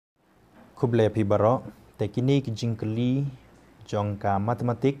kuble pi baro tekini ki jingkeli jong ka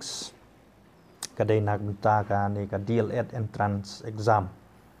mathematics kadai nak minta ka ni ka D.El.Ed entrance exam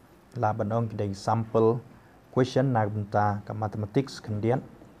la banong ki sample question nak minta ka mathematics kendian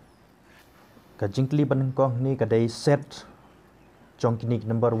ka jingkeli banong ni kadai set jong kini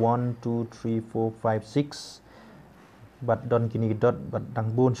number 1 2 3 4 5 6 but don kini dot but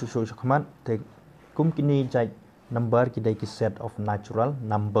dang bun susu sakmat te kum kini jai number kidai ki set of natural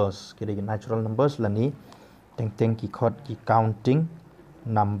numbers kidai ki natural numbers la ni teng ki khot ki counting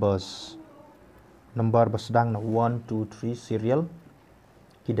numbers number basdang na 1 2 3 serial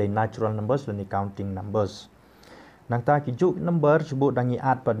kidai natural numbers la ni counting numbers nang ta ki juk number sebut dangi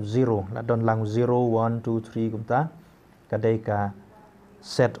add pad 0 la don lang 0 1 2 3 kum ta kadai ka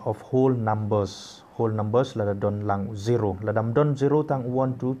set of whole numbers la don lang 0 la dam don 0 tang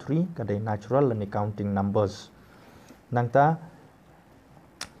 1 2 3 kadai natural la ni counting numbers nang ta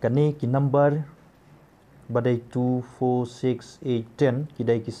kani ki number badai 2 4 6 8 10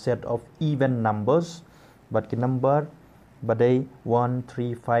 kidai ki set of even numbers but ki number badai 1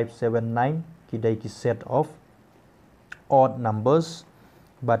 3 5 7 9 kidai ki set of odd numbers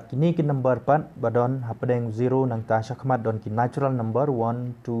but kini ki number pat badon hapadeng 0 nang ta sakmat don ki natural number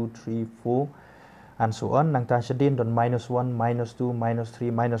 1 2 3 4 and so on nang ta sedin don -1 -2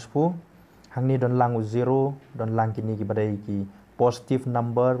 -3 -4 hang ni don lang 0 don lang kini ki badai ki positive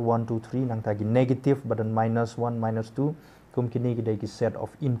number 1 2 3 nang ta ki negative badon -1 -2 kum kini ki dai ki set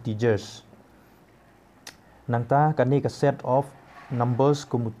of integers nang ta kani ka set of numbers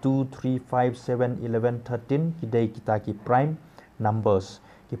kum 2 3 5 7 11 13 ki dai kita ki prime numbers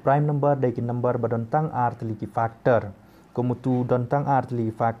ki prime number dai ki number badon tang r tli ki factor kum 2 don tang r tli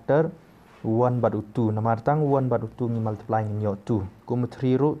factor 1 bad 2 namar tang 1 bad 2 ni multiply ni yo 2 kum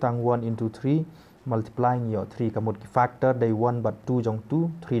 3 ru tang 1 into 3 multiply ni yo 3 kamut ki factor dai 1 bad 2 jong 2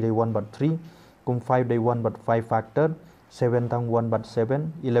 3 dai 1 bad 3 kum 5 dai 1 bad 5 factor 7 tang 1 bad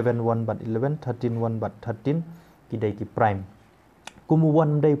 7 11 1 bad 11 13 1 bad 13 ki dai ki prime kum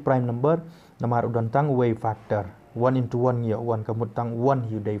 1 dai prime number namar udon tang way factor 1 into 1 ni yo 1 kamut tang 1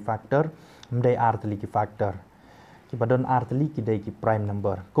 hi dai factor mdai r tli ki factor ki badon r tli ki dai ki prime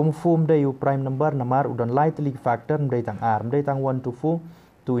number kum form dai u prime number namar udon lai tli ki factor mdai tang r mdai tang 1 to 4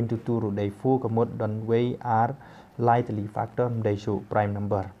 2 into 2 ru dai 4 kamut don way r lai tli factor mdai su prime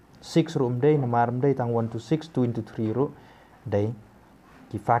number 6 ru mdai namar mdai tang 1 to 6 2 into 3 ru dai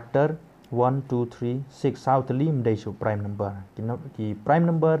ki factor 1 2 3 6 sau tli mdai su prime number ki prime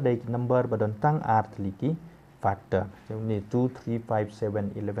number dai ki number badon tang r tli ki factor ni 2 3 5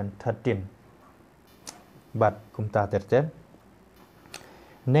 7 11 13 but kumta terter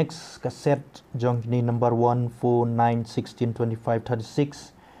next ka set jong ni number 1 4 9 16 25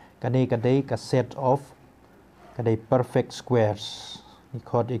 36 kani kadai ka set of kadai perfect squares ni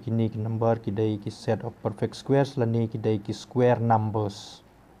khod ikini ki number kidai ki set of perfect squares lani kidai ki square numbers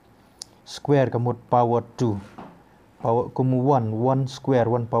square kamut power 2 power kum 1 square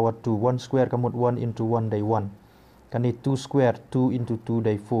 1 power 2 1 square kamut 1 into 1 dai 1 kani 2 square 2 into 2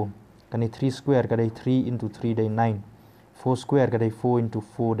 dai 4 kani 3 square kadai 3 into 3 dai 9 4 square kadai 4 into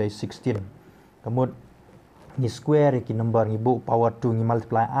 4 dai 16 kamut ni square ki number ni bu power 2 ni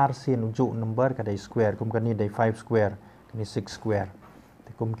multiply r sin ujuk number kadai square kum kani dai 5 square kani 6 square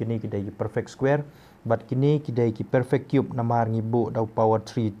kum kini ki dai perfect square but kini ki dai ki perfect cube namar ni bu dau power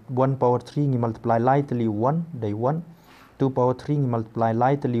 3 1 power 3 ni multiply lai tli 1 dai 1 2 power 3 ni multiply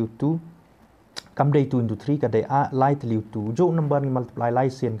lai tli 2 kam dai 2 into 3 kadai a lai tli 2 ujuk number ni multiply lai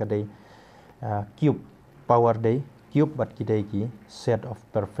sin kadai cube power dai cube but ki dai ki set of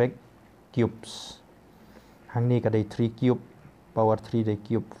perfect cubes hang ni kadai 3 cube power 3 dai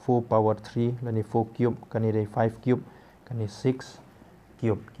cube 4 power 3 lani 4 cube kani dai 5 cube kani 6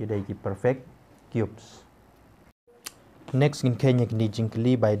 cube ki dai ki perfect cubes next in kenya kini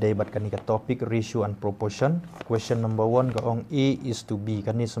jingkeli by day but kani ka topic ratio and proportion question number 1 ga ong a is to b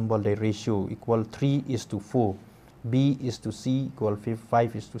kani symbol dai ratio equal 3 is to 4 b is to c equal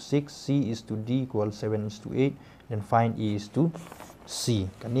 5 is to 6 c is to d equal 7 is to 8 then find e is to c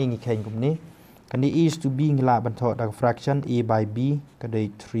kani ngi khen kum ni kani e is to b ngila bantho da fraction a by b kadai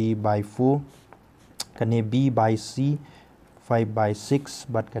 3 by 4 kani b by c 5 by 6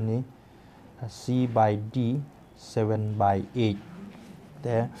 but kani c by d 7 by 8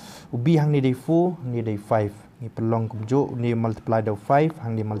 there ubi hang ni dai 4 ni dai 5 ni pelong kum jo ni multiply dau 5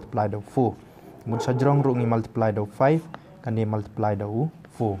 hang ni multiply dau 4 mun sajrong ru ni multiply dau 5 kan ni multiply dau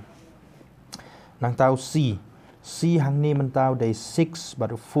 4 nang tau c hang ni man tau dai 6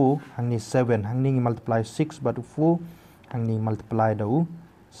 batu 4 hang ni 7 hang ni multiply 6 batu 4 hang ni multiply dau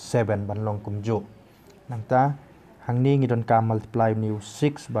 7 ban long kum jo nang ta hang ni don ka multiply ni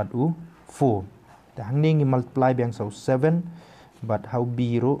 6 batu 4 แต่หังนี้ multiply เบียงเสา7 but how b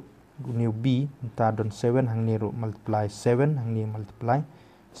รู้นิว b ตาดน7หังนี้รู้ multiply 7หังนี้ multiply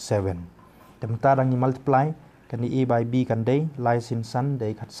 7แต่ตาดังนี้ multiply กันนี้ a by b กันได้ไล่สินสันได้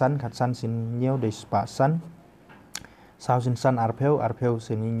ขัดสันสินเงี้ยวได้สปาสันสาวสินสันrเพล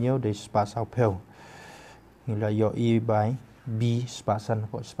สินเงี้ยวได้สปาสาวเพลนี่เราย่อ a by b สปาสัน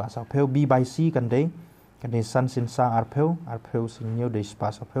พอสปาสาวเพล b by c กันได้สันสินสาวrเพลสินเงี้ยวได้สปา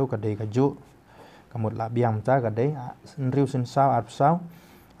สาวเพลกันได้กันจุกหมดละเบียงจ้ากันได้ริวสินสาวr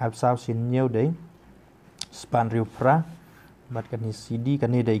สาวสินเงี้ยวได้สปานริวพระบัดกันนี้ cd กัน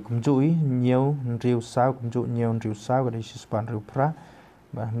นี้ได้กุมจุยเงี้ยวริวสาวกุมจุเงี้ยวริวสาวกันได้สปานริวพระ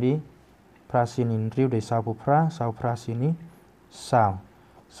บัดนี้พระสินินริวได้สาวผู้พระสาวพระสินีส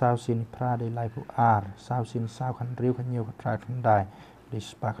าวสินพระได้ไล่ผู้rสาวสินสาวขันริวขันเงี้ยวขันตราขันได้ได้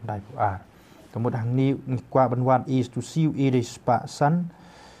สปาขันได้ผู้rกหมดหังนี้กว่าบรรวัด a to c a ได้สปาสัน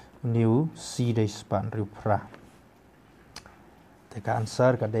นิว c ได้สปานริวพระแต่การ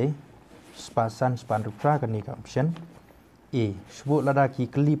answer กันได้สปาสันสปานริวพระกันนี้กับ option A sebut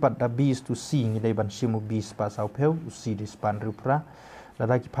ladaki kelipat da B to C nilai ban simu B spa sau peu C di span rupra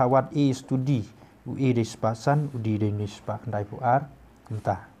ladaki pawat A to D u A di spa san u D di ni spa kandai pu R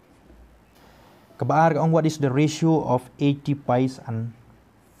kunta kebaar ong what is the ratio of 80 pies and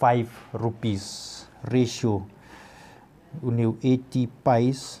 5 rupees ratio u new 80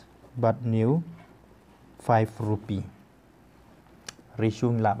 pies but new 5 rupee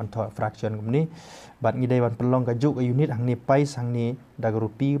ratio là ban thọ fraction của mình bạn như đây bạn pelong cái juk unit hàng này pies hàng này dag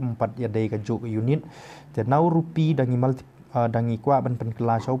rupi 4 ya đây cái juk unit thì now rupi dangi qua ban pen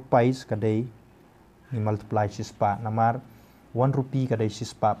kelas sau pies cái đây ni multiply sispa namar 1 rupi cái đây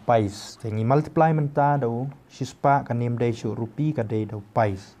sispa pies thì ni multiply mình ta đâu sispa cái name đây số rupi cái đây đâu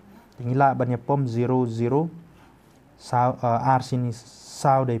pies thì ni là ban pom 0 sao r sini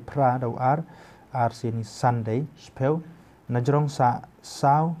sao đây pra đâu r sini san đây spell najrong sa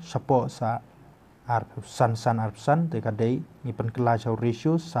sao sapo sa san thì cái đấy ni pen kelas sau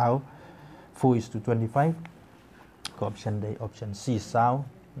ratio sao 4:25 có option đây option C sao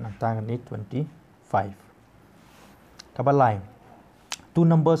nang ta kan ni 25 kabar lain two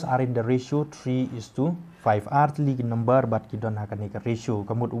numbers are in the ratio 3:5 r league number but ki don hakan ni ka ratio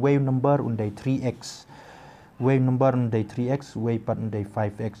kamut wave number undai 3x wave number undai 3x wave pat undai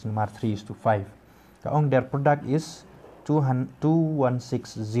 5x number 3:5 ka ong their product is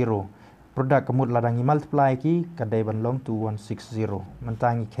 2160 product kamut ladangi multiply ki kadai ban long 2160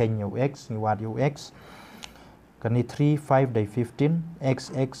 mantangi ken yo x ni wat yo x kani 3 5 day 15 x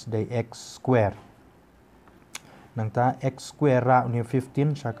day x square nangta x square ra ni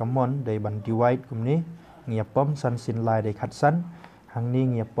 15 sakamon day ban divide kumni ngia pom san sin lai day khat san hang ni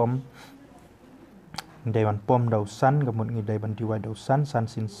ngia pom day ban pom dau san kamut ngi day ban divide dau san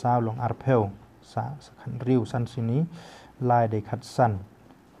sin sao long arpel sa khan riu san sini lai day khat san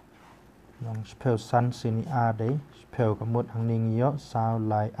long spell san sini a day spell kamut hang ni ngio sao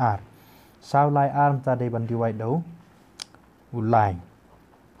lai r sao lai r ta day ban divide dau u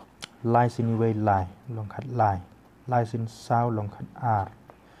lai sini way lai long khat lai sin sao long khat r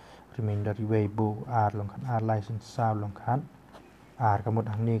remainder way bu r long khat r lai sin sao long khat r kamut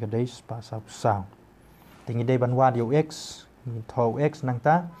hang ni ka day spa sao tingi day ban wa yo x ni thau x nang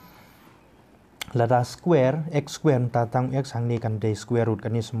ta lada square x square ta tang x hang ni kan day square root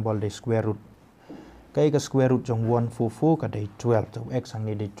kan ni symbol day square root kai ka square root jong 144 ka day 12 to x hang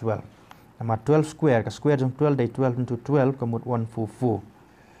ni day 12 nama 12 square ka square jong 12 day 12 into 12 kamut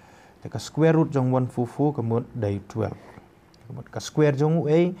 144 te ka square root jong 144 kamut day 12 kamut ka square jong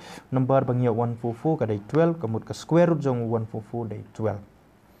a number bangyo 144 ka day 12 kamut ka square root jong 144 day 12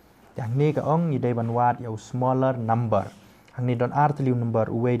 yang ni ka ong ni day ban wat yo smaller number hang ni don r tliu number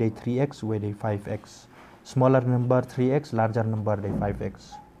way day 3x way day 5x smaller number 3x larger number day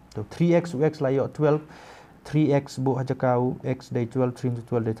 5x to 3x x la yo 12 3x bu hajakau x day 12 3 into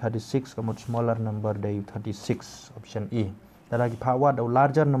 12 day 36 kamut smaller number day 36 option E lagi power the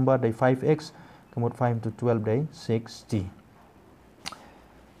larger number day 5x kamut 5 into 12 day 60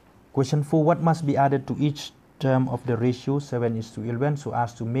 question 4 what must be added to each term of the ratio 7:11 so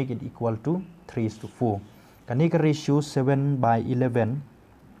as to make it equal to 3:4 kani ka ratio 7/11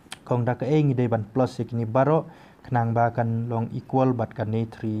 kong da ka e ngi day ban plus ikni baro khnang ba kan long equal but kani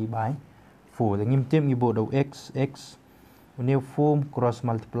 3/4 the ngim tem ngi bo do x new form cross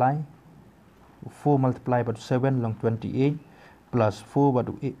multiply 4 multiply by 7 long 28 plus 4 by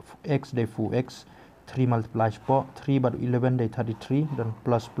x day 4x 3 multiply po 3 by 11 day 33 dan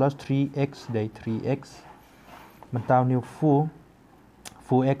plus 3x day 3x mentau new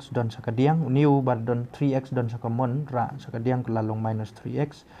 4x dan sakadiang new bar dan 3x dan sakamon ra sakadiang kelalong minus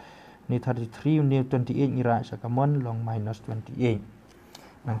 3x ni 33 ni 28 ngira sakamon long minus 28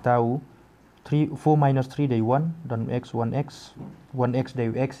 nang tahu 4 minus 3 day 1 dan x 1x day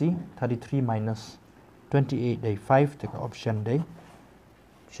x 33 minus 28 day 5 take option day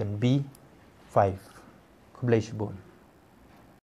option B 5 kublai shibun